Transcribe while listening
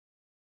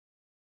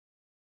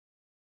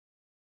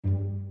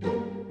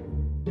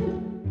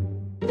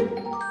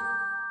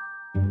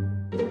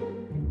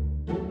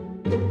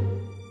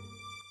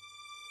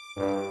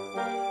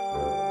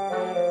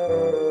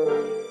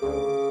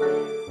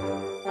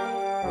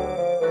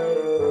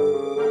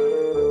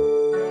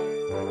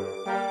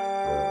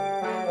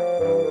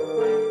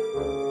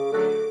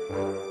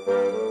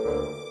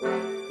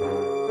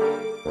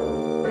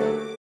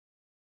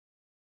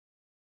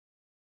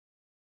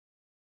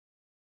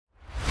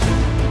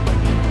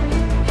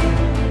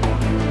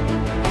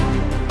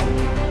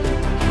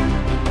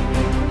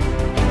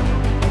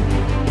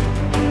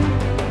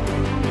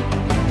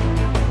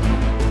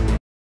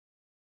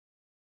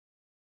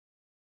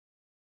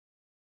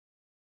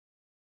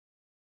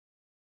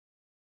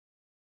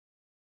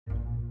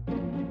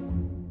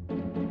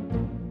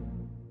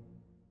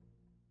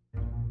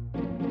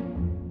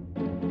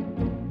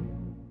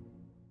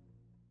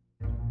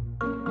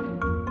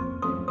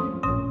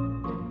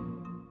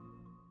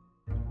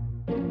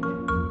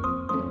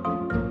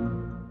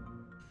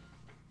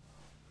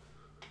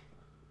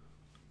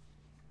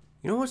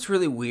You know what's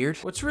really weird?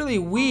 What's really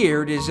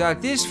weird is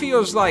that this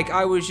feels like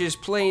I was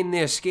just playing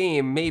this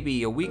game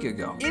maybe a week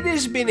ago. It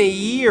has been a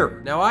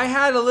year. Now, I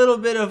had a little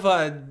bit of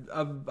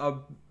a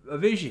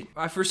vision.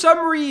 I, for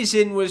some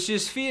reason, was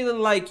just feeling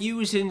like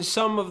using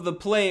some of the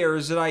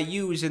players that I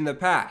used in the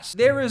past.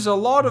 There is a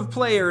lot of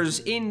players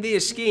in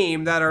this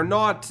game that are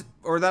not,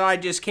 or that I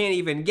just can't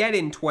even get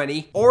in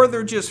 20, or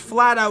they're just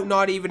flat out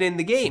not even in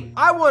the game.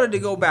 I wanted to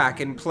go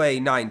back and play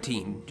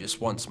 19 just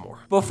once more.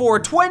 Before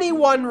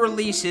 21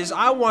 releases,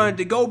 I wanted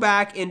to go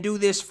back and do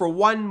this for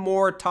one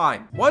more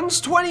time. Once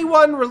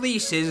 21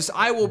 releases,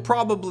 I will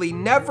probably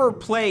never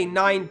play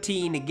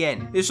 19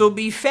 again. This will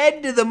be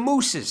fed to the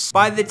mooses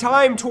by the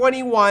time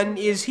 21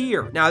 is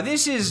here. Now,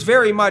 this is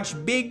very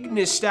much big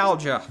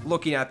nostalgia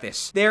looking at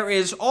this. There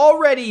is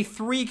already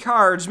 3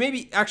 cards,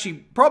 maybe, actually,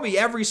 probably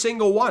every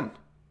single one.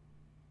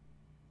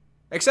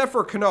 Except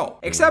for Cano.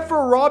 Except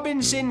for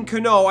Robinson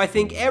Cano, I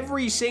think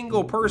every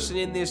single person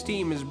in this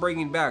team is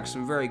bringing back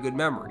some very good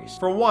memories.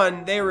 For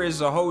one, there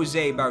is a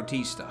Jose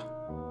Bautista.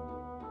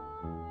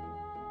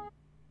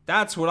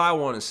 That's what I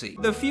want to see.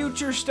 The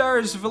future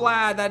stars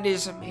Vlad, that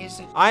is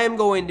amazing. I am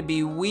going to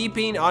be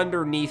weeping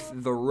underneath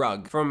the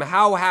rug from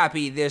how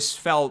happy this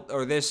felt,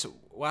 or this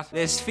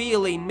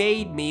feeling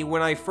made me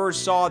when I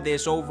first saw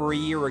this over a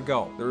year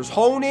ago. There's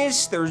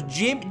Honus, there's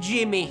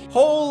Jimmy.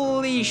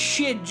 Holy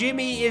shit,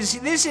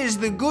 this is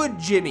the good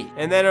Jimmy.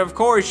 And then of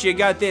course you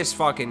got this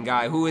fucking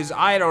guy who is,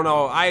 I don't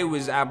know, I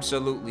was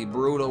absolutely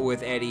brutal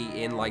with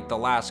Eddie in like the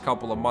last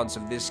couple of months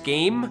of this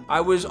game.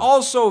 I was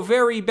also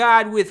very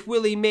bad with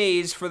Willie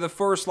Mays for the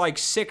first like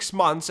 6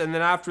 months, and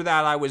then after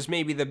that I was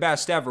maybe the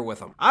best ever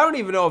with him. I don't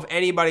even know if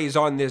anybody's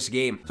on this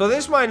game, so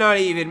this might not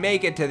even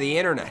make it to the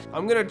internet.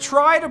 I'm gonna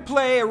try to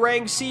play a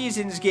ranked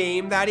seasons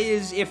game, that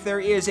is, if there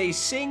is a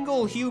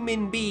single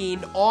human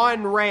being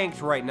on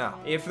ranked right now.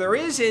 If there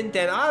isn't,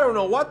 then I don't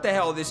know what the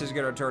hell this is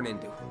gonna turn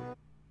into.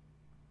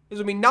 This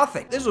will be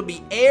nothing. This will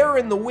be air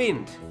in the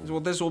wind, is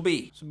what this will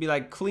be. This will be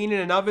like cleaning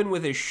an oven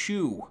with a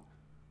shoe.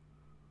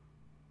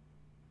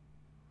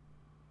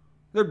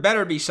 There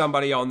better be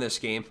somebody on this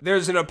game.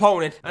 There's an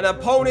opponent. An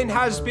opponent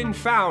has been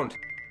found.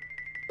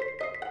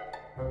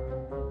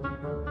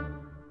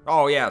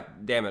 Oh yeah,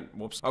 damn it,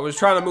 whoops. I was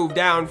trying to move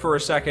down for a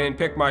second and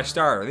pick my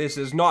starter. This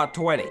is not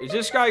 20. Is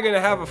this guy gonna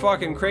have a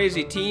fucking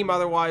crazy team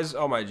otherwise?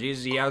 Oh my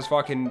Jesus, he has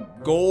fucking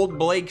gold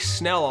Blake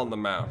Snell on the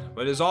mound.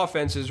 But his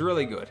offense is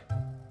really good.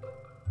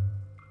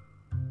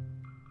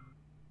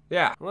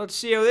 Yeah, let's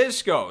see how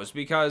this goes,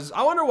 because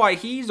I wonder why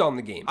he's on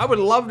the game. I would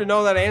love to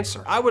know that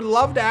answer. I would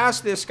love to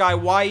ask this guy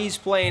why he's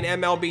playing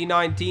MLB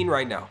 19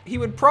 right now. He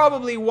would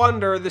probably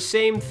wonder the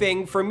same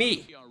thing for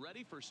me.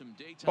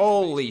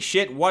 Holy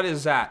shit, what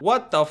is that?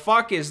 What the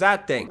fuck is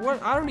that thing?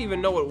 What? I don't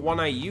even know what one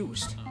I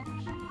used.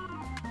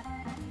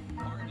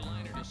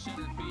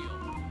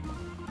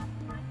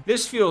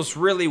 This feels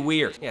really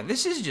weird. Yeah,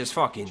 this is just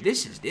fucking,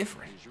 this is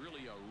different.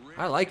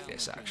 I like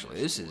this, actually.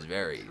 This is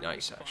very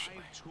nice, actually.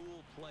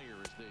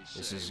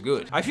 This is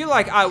good. I feel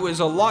like I was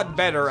a lot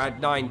better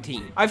at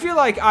 19. I feel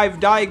like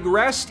I've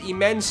digressed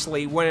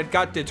immensely when it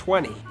got to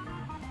 20.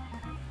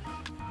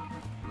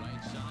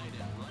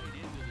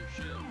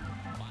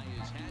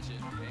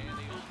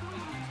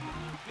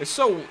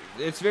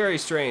 It's very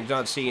strange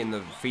not seeing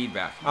the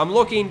feedback. I'm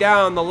looking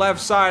down the left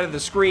side of the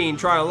screen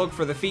trying to look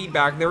for the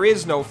feedback. There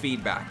is no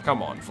feedback.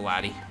 Come on,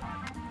 Vladdy.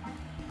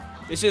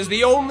 This is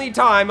the only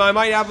time I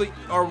might have,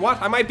 or what?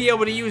 I might be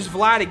able to use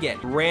Vlad again.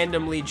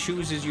 Randomly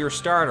chooses your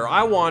starter.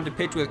 I wanted to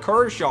pitch with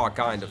Kershaw,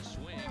 kind of.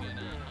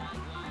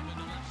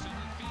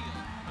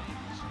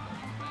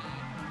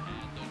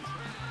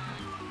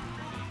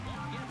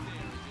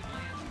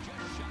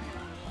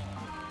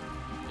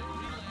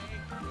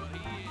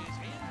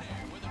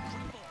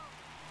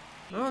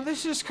 Oh,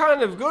 this is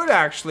kind of good,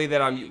 actually,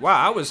 that I'm...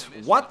 Wow,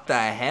 what the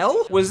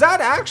hell? Was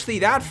that actually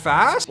that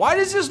fast? Why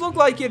does this look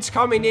like it's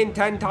coming in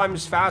 10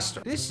 times faster?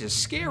 This is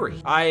scary.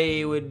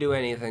 I would do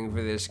anything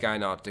for this guy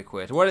not to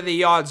quit. What are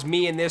the odds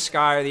me and this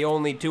guy are the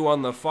only 2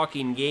 on the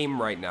fucking game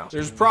right now?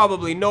 There's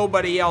probably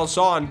nobody else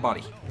on,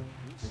 buddy.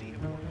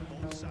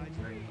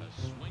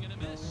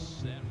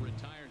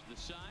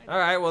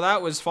 Alright, well,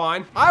 that was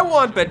fine. I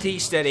want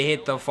Batista to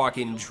hit the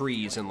fucking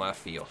trees in left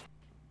field.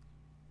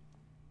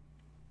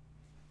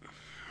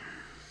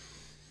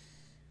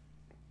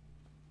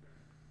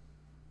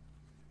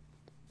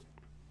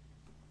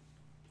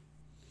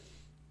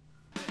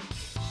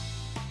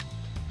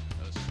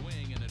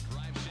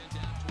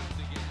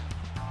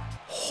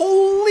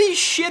 Holy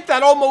shit,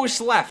 that almost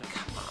left.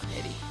 Come on,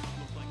 Eddie.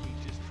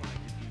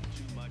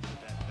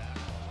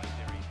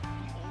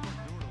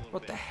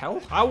 What the hell?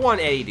 I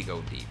want Eddie to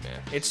go deep, man.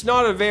 It's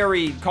not a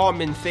very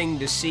common thing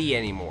to see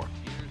anymore.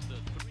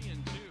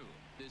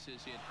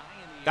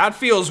 That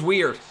feels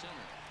weird.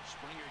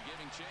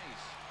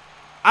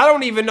 I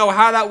don't even know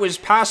how that was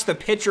past the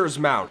pitcher's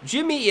mound.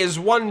 Jimmy is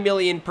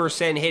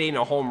 1,000,000% hitting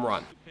a home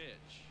run.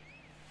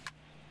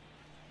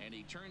 And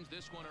he turns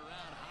this one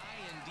around high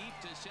and deep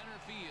to center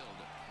field.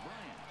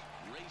 Bryant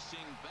racing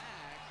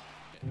back.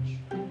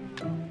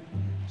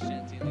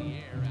 Sent in the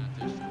air out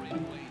to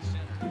straightaway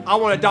center. I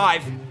want to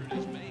dive.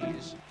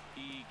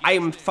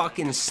 I'm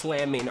fucking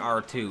slamming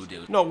R2,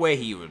 dude. No way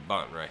he would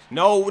bunt, right?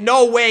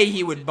 No way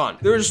he would bunt.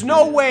 There's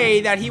no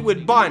way that he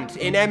would bunt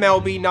in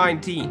MLB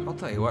 19. I'll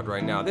tell you what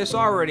right now, this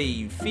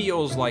already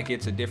feels like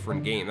it's a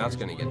different game. That's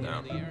gonna get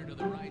down.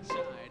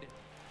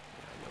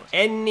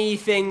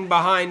 Anything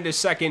behind the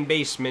second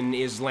baseman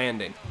is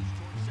landing.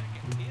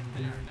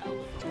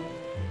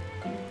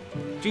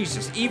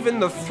 Jesus, even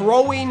the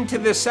throwing to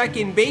the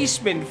second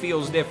baseman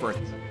feels different.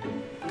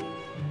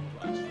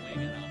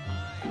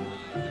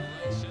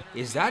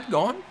 Is that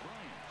gone?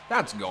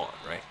 That's gone,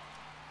 right?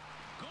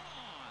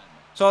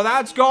 So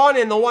that's gone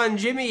and the one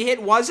Jimmy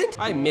hit wasn't?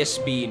 I miss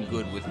being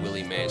good with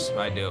Willie Mays,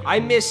 I do. I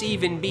miss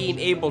even being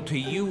able to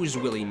use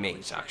Willie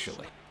Mays,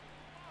 actually.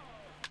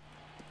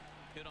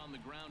 Hit on the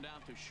ground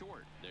out to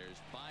short.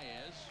 There's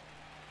Baez.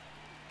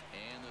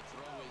 And the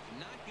throw is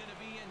not going to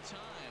be in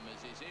time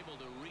as he's able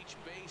to reach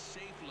base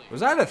safely. Was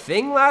that a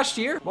thing last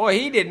year? Boy,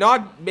 he did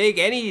not make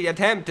any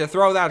attempt to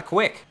throw that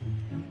quick.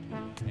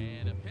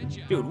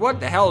 Dude, what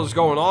the hell is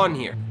going on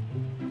here?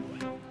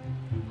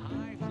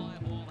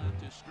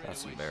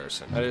 That's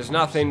embarrassing. That is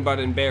nothing but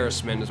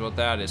embarrassment is what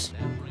that is.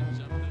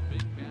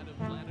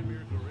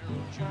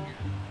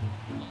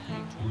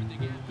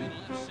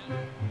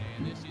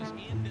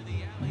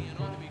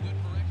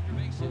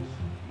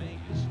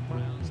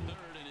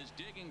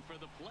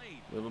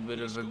 A little bit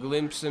of a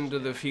glimpse into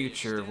the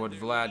future of what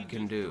Vlad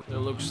can do. It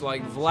looks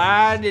like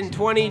Vlad in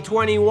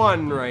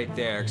 2021 right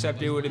there,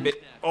 except it would have been...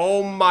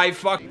 Oh my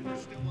fuck...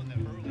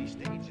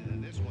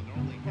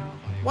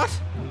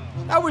 What?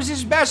 That was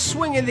his best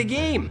swing of the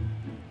game.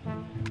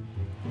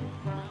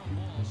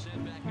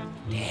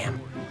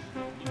 Damn.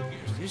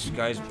 This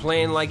guy's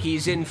playing like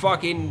he's in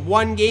fucking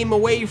one game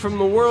away from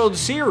the World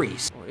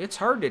Series. It's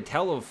hard to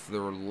tell if they're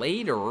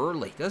late or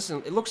early.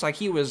 It looks like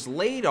he was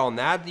late on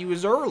that. He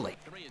was early.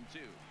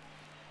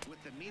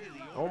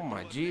 Oh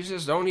my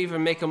Jesus, don't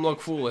even make him look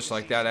foolish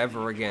like that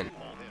ever again.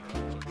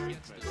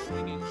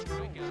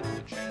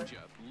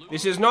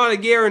 This is not a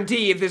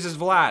guarantee if this is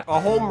Vlad. A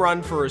home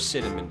run for a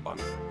cinnamon bun.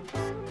 Is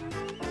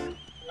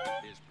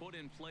put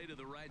in play to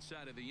the right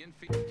side of the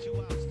infield.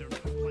 2 outs, they're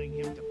not playing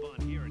him to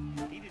bunt here, and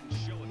he didn't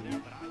show it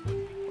there, but I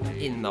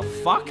would... In the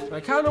fuck?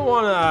 I kind of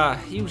want to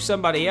use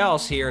somebody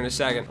else here in a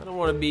second. I don't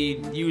want to be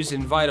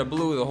using Vita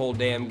Blue the whole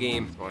damn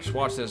game.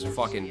 Watch this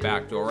fucking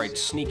backdoor, right?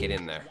 Sneak it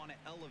in there.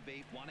 That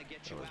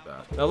was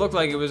bad. That looked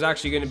like it was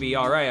actually going to be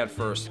alright at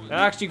first. That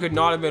actually could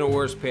not have been a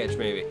worse pitch,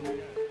 maybe.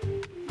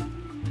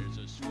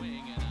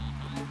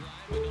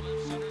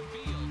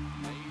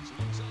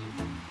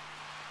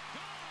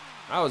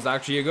 That was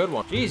actually a good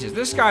one. Jesus,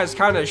 this guy's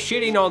kind of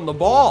shitting on the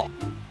ball.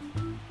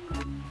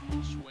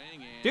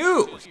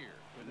 Dude!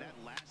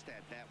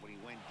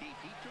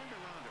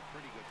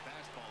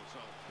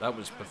 That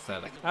was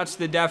pathetic. That's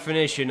the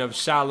definition of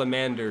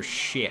salamander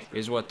shit,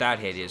 is what that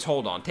hit is.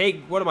 Hold on,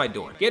 what am I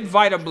doing? Get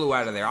Vita Blue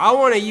out of there. I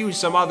want to use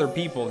some other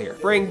people here.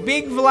 Bring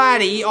Big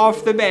Vladdy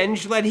off the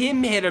bench, let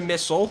him hit a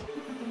missile.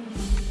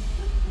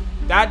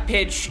 That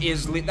pitch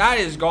that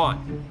is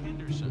gone.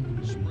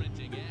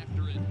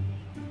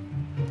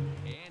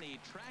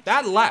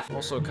 That left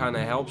also kind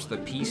of helps. The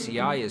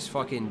PCI is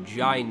fucking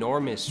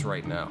ginormous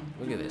right now.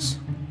 Look at this.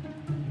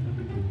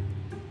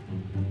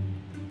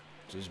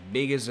 It's as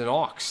big as an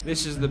ox.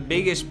 This is the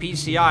biggest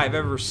PCI I've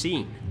ever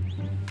seen.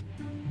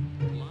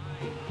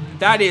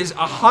 That is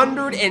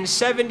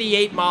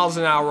 178 miles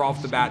an hour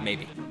off the bat,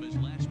 maybe.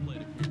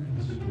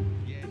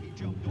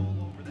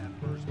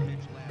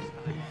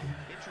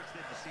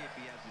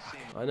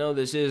 I know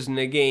this isn't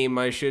a game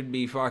I should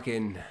be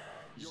fucking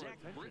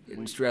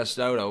getting stressed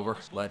out over,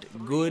 but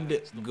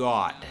good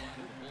God,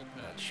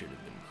 that should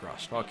have been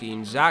crushed.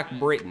 Fucking Zach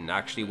Britton,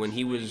 actually, when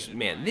he was,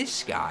 man,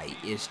 this guy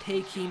is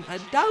taking a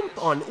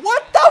dump on,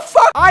 what the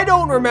fuck? I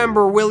don't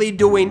remember Willie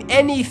doing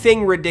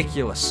anything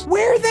ridiculous.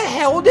 Where the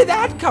hell did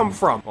that come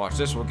from? Watch,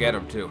 this will get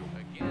him too.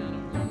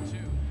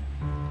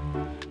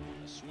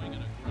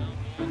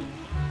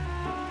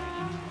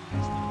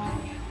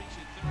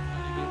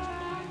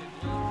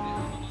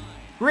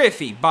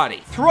 Griffey,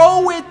 buddy.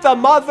 Throw it the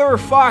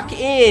motherfuck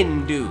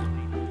in, dude.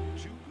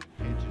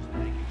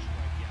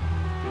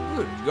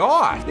 Good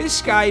God.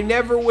 This guy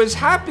never was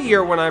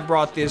happier when I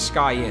brought this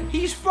guy in.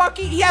 He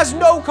has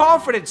no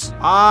confidence.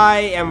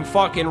 I am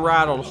fucking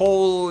rattled.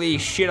 Holy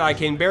shit, I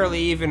can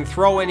barely even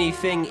throw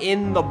anything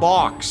in the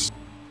box.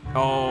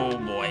 Oh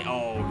boy,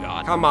 oh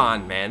God. Come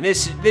on, man.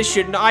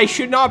 I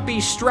should not be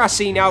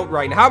stressing out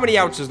right now. How many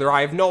outs is there? I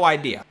have no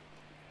idea.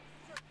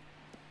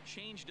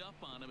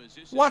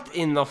 What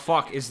in the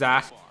fuck is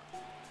that?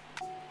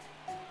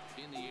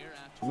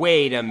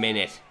 Wait a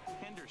minute.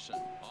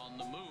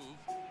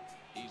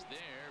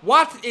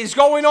 What is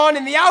going on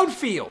in the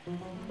outfield?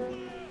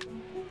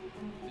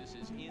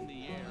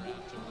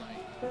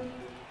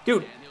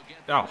 Dude.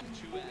 Oh.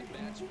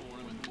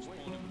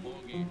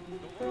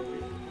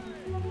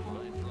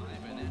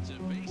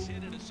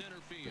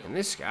 And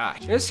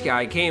this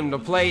guy came to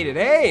play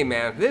today,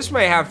 man. This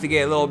may have to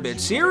get a little bit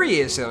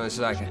serious in a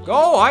second.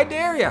 Go, I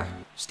dare ya.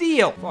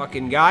 Steal.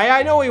 Fucking guy.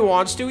 I know he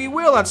wants to. He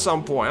will at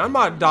some point. I'm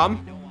not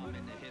dumb.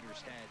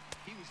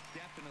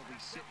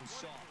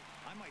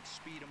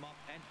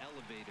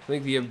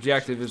 think the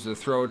objective is to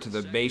throw it to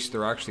the base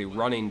they're actually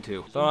running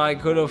to. Thought I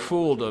could have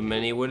fooled him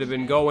and he would have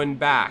been going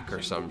back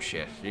or some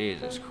shit.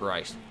 Jesus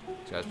Christ.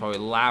 This guy's probably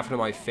laughing in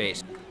my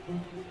face.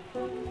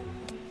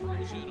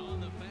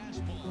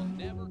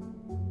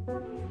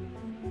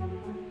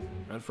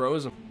 That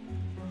froze him.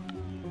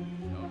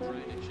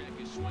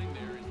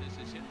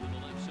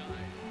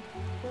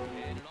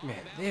 Man,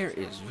 there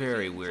is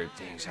very weird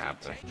things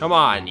happening. Come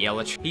on,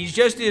 Yelich. He's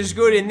just as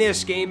good in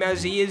this game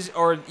as he is,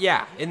 or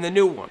yeah, in the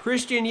new one.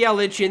 Christian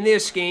Yelich in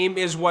this game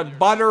is what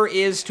butter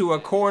is to a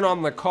corn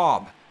on the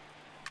cob.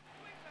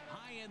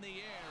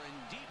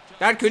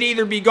 That could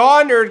either be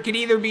gone or it could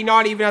either be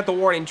not even at the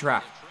warning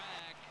track.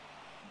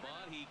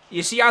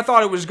 You see, I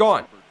thought it was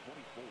gone.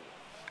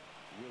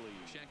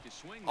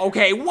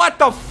 Okay, what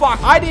the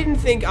fuck? I didn't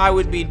think I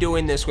would be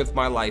doing this with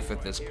my life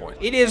at this point.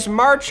 It is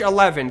March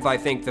 11th, I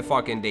think the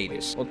fucking date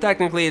is. Well,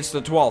 technically it's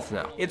the 12th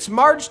now. It's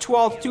March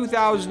 12th,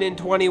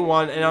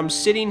 2021, and I'm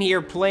sitting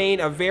here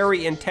playing a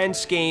very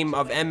intense game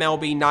of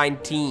MLB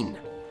 19.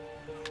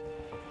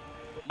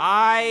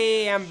 I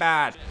am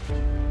bad.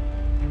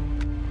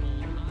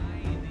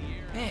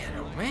 Man,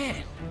 oh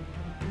man.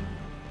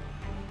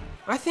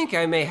 I think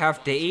I may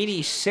have to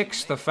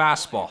 86 the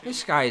fastball.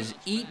 This guy is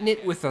eating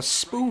it with a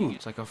spoon.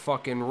 It's like a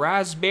fucking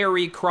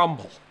raspberry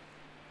crumble.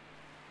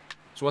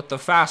 That's what the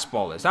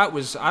fastball is. That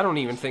was, I don't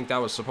even think that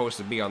was supposed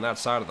to be on that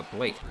side of the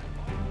plate.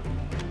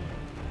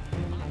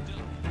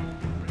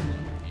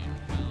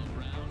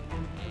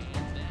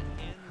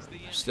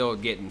 Still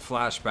getting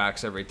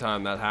flashbacks every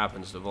time that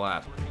happens to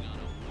Vlad.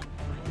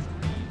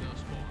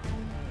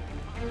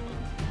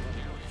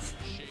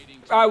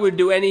 I would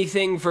do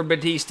anything for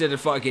Batista to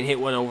fucking hit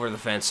one over the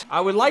fence. I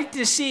would like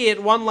to see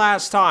it one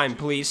last time,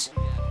 please.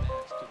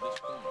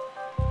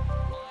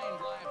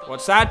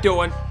 What's that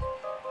doing?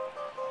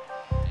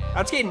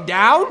 That's getting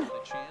down?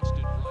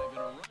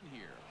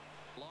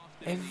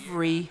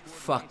 Every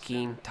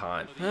fucking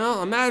time.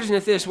 Well, imagine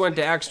if this went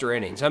to extra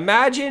innings.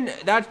 Imagine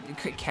that,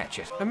 catch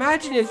it.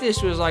 Imagine if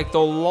this was like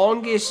the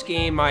longest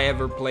game I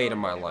ever played in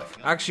my life.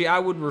 Actually, I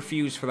would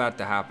refuse for that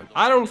to happen.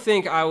 I don't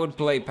think I would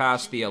play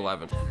past the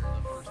 11th.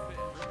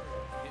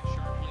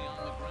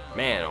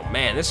 Man, oh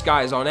man, this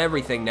guy's on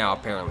everything now,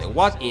 apparently.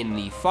 What in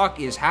the fuck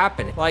is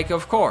happening? Like,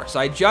 of course,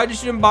 I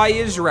judged him by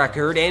his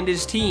record and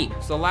his team.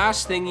 It's the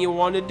last thing you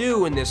want to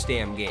do in this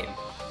damn game.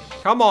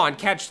 Come on,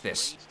 catch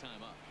this.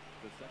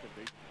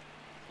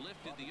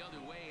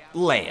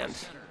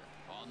 Land.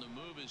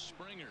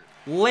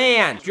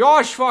 Land.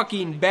 Josh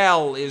fucking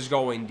Bell is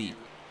going deep.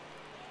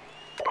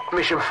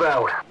 Mission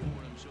failed.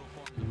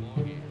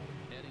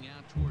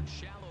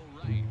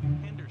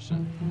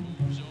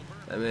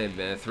 That may have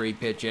been a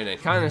 3-pitch inning.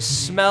 Kind of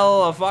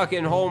smell a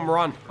fucking home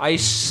run. I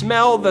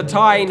smell the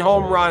tying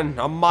home run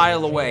a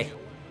mile away.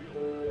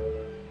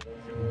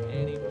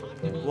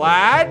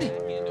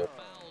 Vlad?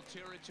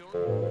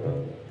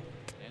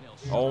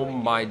 Oh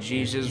my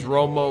Jesus,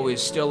 Romo is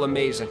still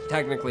amazing.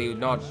 Technically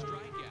not...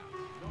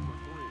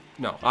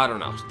 No, I don't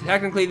know.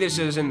 Technically this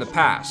is in the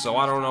past, so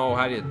I don't know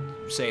how to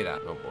say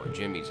that. Oh boy,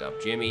 Jimmy's up.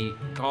 Jimmy,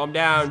 calm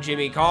down,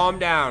 Jimmy, calm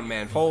down,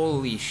 man.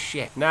 Holy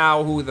shit.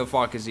 Now who the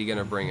fuck is he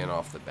gonna bring in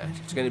off the bench?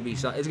 It's gonna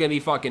be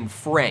fucking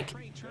Frank.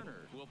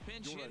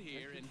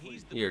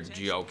 You're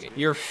joking.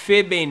 You're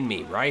fibbing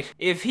me, right?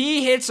 If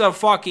he hits a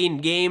fucking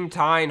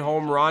game-tying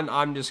home run,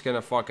 I'm just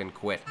gonna fucking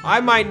quit. I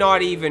might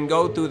not even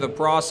go through the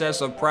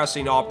process of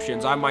pressing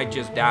options. I might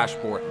just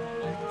dashboard.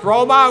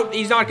 Throw him out.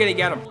 He's not gonna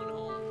get him.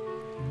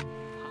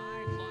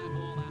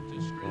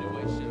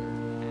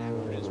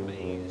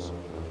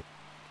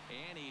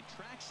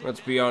 Let's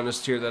be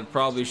honest here, that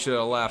probably should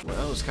have left. Well,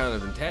 that was kind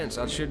of intense.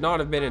 That should not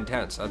have been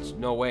intense. That's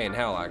no way in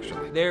hell,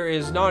 actually. There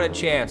is not a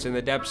chance in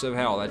the depths of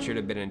hell that should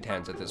have been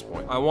intense at this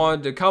point. I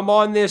wanted to come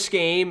on this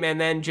game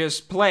and then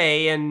just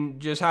play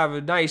and just have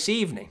a nice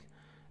evening.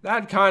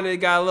 That kind of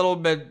got a little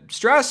bit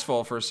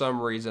stressful for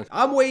some reason.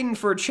 I'm waiting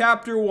for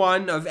Chapter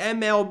 1 of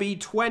MLB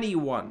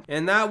 21,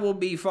 and that will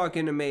be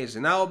fucking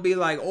amazing. That will be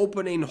like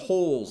opening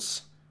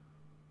holes.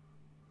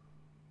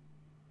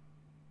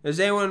 Does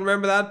anyone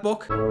remember that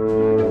book?